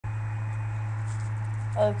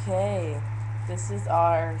Okay, this is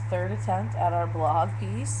our third attempt at our blog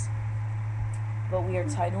piece, but we are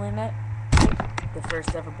titling it The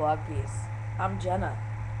First Ever Blog Piece. I'm Jenna.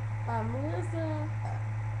 I'm Melissa.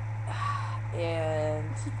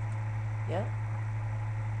 And, yep.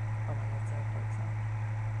 Oh my god, South Park song.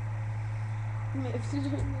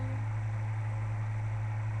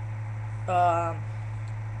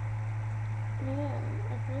 Man,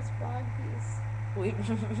 our first blog piece. Man,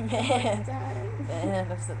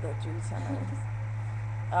 I've said that 3 times.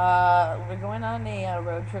 We're going on a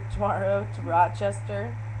road trip tomorrow to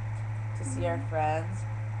Rochester to see our friends.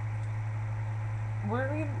 We're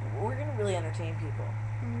gonna really entertain people.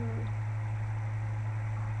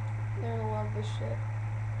 They're gonna love this shit,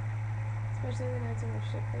 especially the nights when we're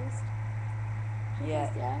shit-faced.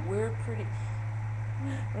 Yeah, we're pretty.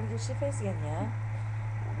 We're gonna get shit-faced again, yeah.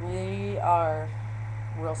 We are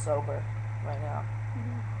real sober right now.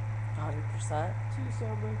 100%. Too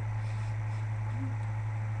sober.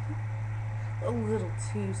 A little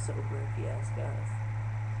too sober, if you ask us.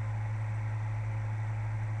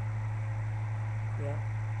 Yeah.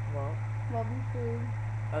 Well. Loving food.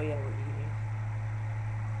 Oh yeah, we're eating.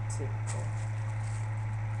 Typical.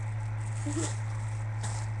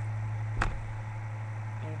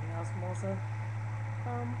 Anything else, Melissa?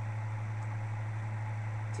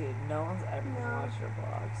 Dude, no one's ever gonna watch your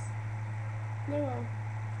vlogs. They will.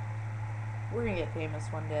 We're gonna get famous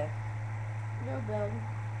one day. They'll build.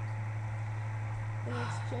 The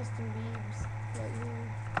next Justin Biebs right here.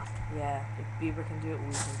 Yeah, if Bieber can do it,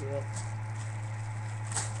 we can do it.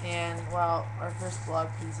 And, well, our first blog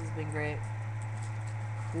piece has been great.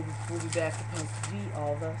 We'll be back to post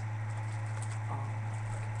all of us.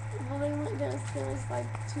 Well, there was like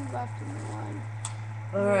 2 left in the line.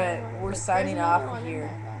 Alright, we're signing off here.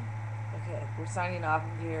 Okay, we're signing off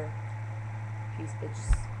here. Peace,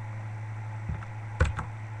 bitches.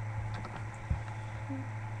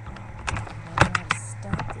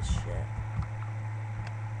 Stop this shit.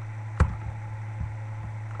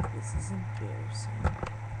 This is embarrassing.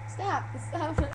 Stop.